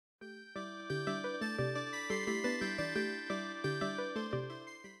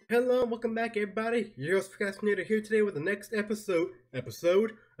Hello, welcome back everybody. Your host Procrastinator here today with the next episode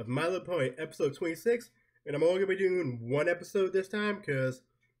of My Little Pony, episode 26. And I'm only going to be doing one episode this time because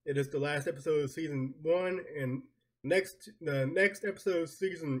it is the last episode of season 1. And the next episode of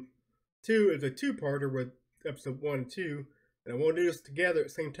season 2 is a two-parter with episode 1 and 2. And I want to do this together at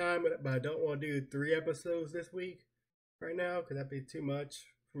the same time, but I don't want to do 3 episodes this week right now because that'd be too much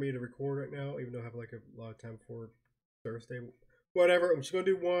for me to record right now, even though I have like a lot of time for Thursday. Whatever, I'm just going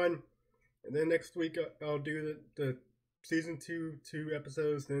to do one, and then next week I'll do the season 2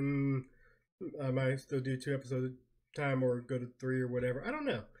 episodes, then I might still do 2 episodes at a time or go to 3 or whatever. I don't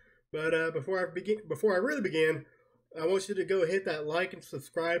know. But before I really begin, I want you to go hit that like and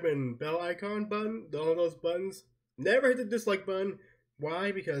subscribe and bell icon button, all those buttons. Never hit the dislike button.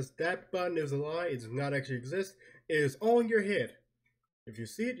 Why? Because that button is a lie. It does not actually exist. It is all in your head. If you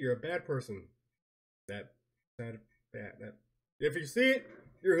see it, you're a bad person. If you see it,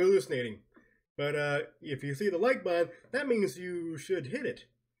 you're hallucinating. But if you see the like button, that means you should hit it.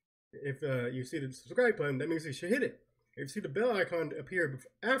 If you see the subscribe button, that means you should hit it. If you see the bell icon appear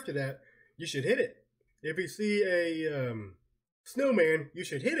after that, you should hit it. If you see a snowman, you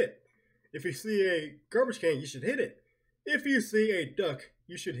should hit it. If you see a garbage can, you should hit it. If you see a duck,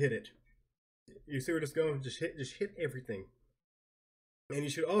 you should hit it. You see where this is going? Just hit everything. And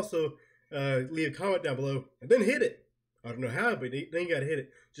you should also leave a comment down below and then hit it. I don't know how, but then you gotta hit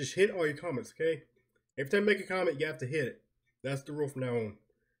it. Just hit all your comments, okay? Every time you make a comment, you have to hit it. That's the rule from now on.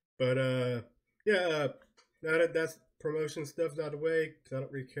 But, yeah, now that that's promotion stuff out of the way, because I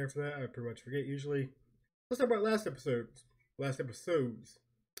don't really care for that, I pretty much forget usually. Let's talk about last episodes. What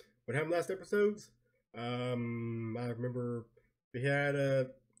happened last episodes? I remember we had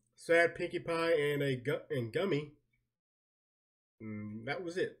a sad Pinkie Pie and Gummy. That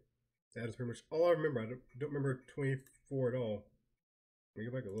was it. That is pretty much all I remember. I don't remember 24 at all. Let me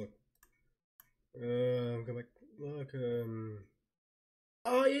go back and look. Go back look.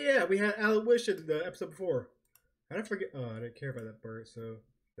 Oh yeah, we had Aloysius the episode before. I didn't forget. Oh, I didn't care about that part, so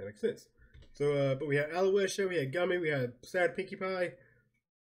that makes sense. So, but we had Aloysius, we had Gummy, we had sad Pinkie Pie.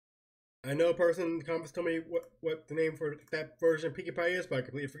 I know a person in the comments told me what the name for that version of Pinkie Pie is, but I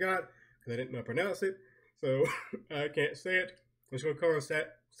completely forgot because I didn't know how to pronounce it, so I can't say it. I'm just gonna call her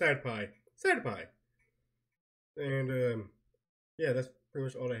Sad Pie. Sad Pie. And yeah, that's pretty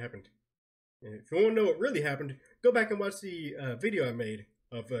much all that happened. And if you want to know what really happened, go back and watch the video I made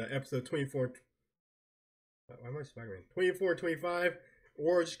of episode 24. Why am I Spider-Man? 24 and 25,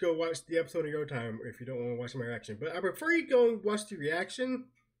 or just go watch the episode in your time if you don't want to watch my reaction. But I prefer you go and watch the reaction.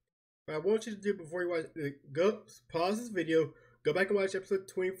 But I want you to do before you watch. Go pause this video, go back and watch episode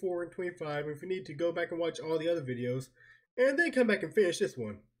 24 and 25. And if you need to, go back and watch all the other videos. And then come back and finish this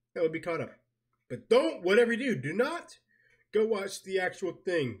one. That would be caught up. But don't, whatever you do not go watch the actual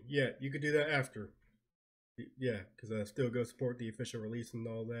thing yet. You could do that after. Yeah, because I still go support the official release and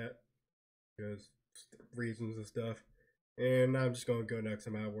all that. Because reasons and stuff. And I'm just going to go next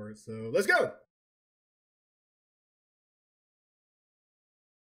to my words. So let's go!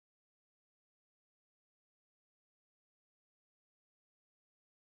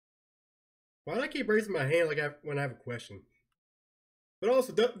 Why do I keep raising my hand when I have a question? But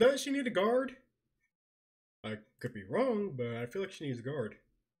also, doesn't she need a guard? I could be wrong, but I feel like she needs a guard.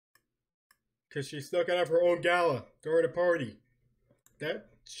 Because she snuck out of her own gala during a party. That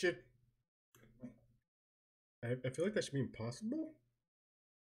should... I feel like that should be impossible.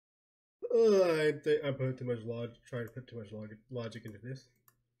 I'm putting too much logic, trying to put too much logic into this.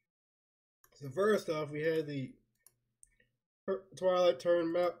 So first off, we had the Twilight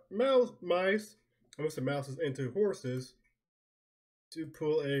turned mice, I must say mouses, into horses to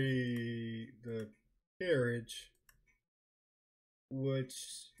pull the carriage,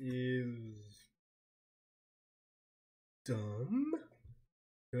 which is dumb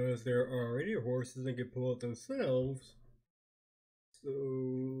because there are already horses that can pull it themselves. So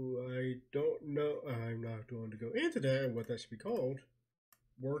I don't know. I'm not going to go into that and what that should be called.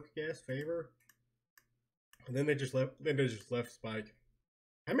 Work, guess, favor. And then they just left Spike.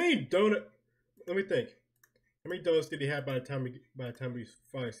 How many donuts? Let me think. How many donuts did he have by the time we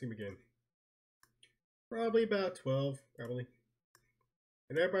finally see him again? Probably about 12, probably.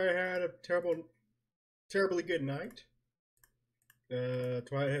 And everybody had a terribly good night.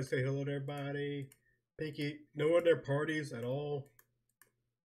 Twilight had to say hello to everybody. Pinkie, no one at their parties at all.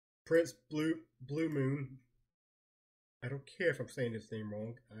 Prince Blue Moon. I don't care if I'm saying this name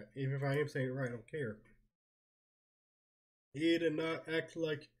wrong. Even if I am saying it right, I don't care. He did not act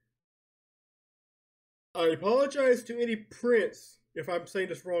like... I apologize to any prince if I'm saying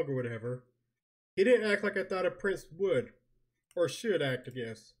this wrong or whatever. He didn't act like I thought a prince would. Or should act, I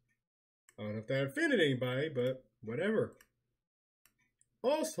guess. I don't know if that offended anybody, but whatever.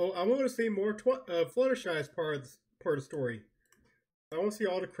 Also, I want to see more Fluttershy's part of the story. I want to see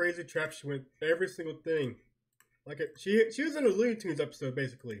all the crazy traps she went, every single thing. Like she was in a Looney Tunes episode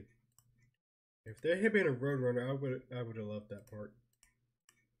basically. If there had been a Roadrunner, I would have loved that part.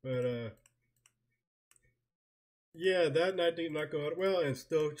 But yeah, that night did not go out well, and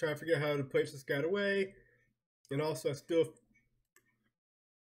still trying to figure out how to place this guy away. And also, I still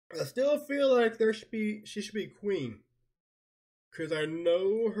feel like she should be queen, because I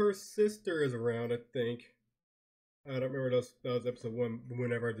know her sister is around. I think I don't remember that was episode 1.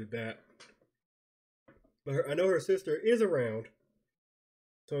 Whenever I did that, but I know her sister is around.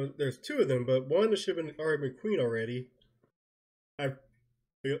 So there's 2 of them, but one should have already been queen already.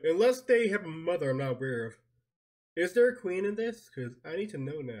 Unless they have a mother, I'm not aware of. Is there a queen in this? Because I need to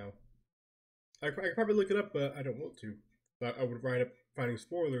know now. I could probably look it up, but I don't want to. I would wind up finding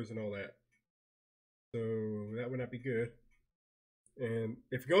spoilers and all that. So that would not be good. And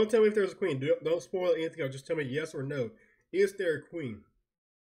if you're going to tell me if there's a queen, don't spoil anything. I'll just tell me yes or no. Is there a queen?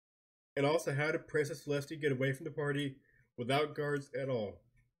 And also, how did Princess Celestia get away from the party without guards at all?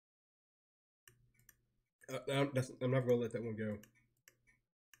 I'm not going to let that one go.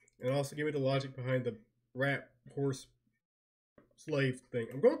 And also, give me the logic behind the rat, horse, slave thing.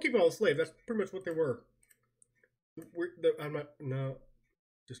 I'm going to keep it on slave. That's pretty much what they were. I'm not, no.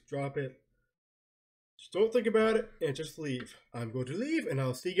 Just drop it. Just don't think about it and just leave. I'm going to leave, and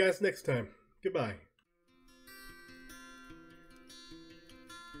I'll see you guys next time. Goodbye.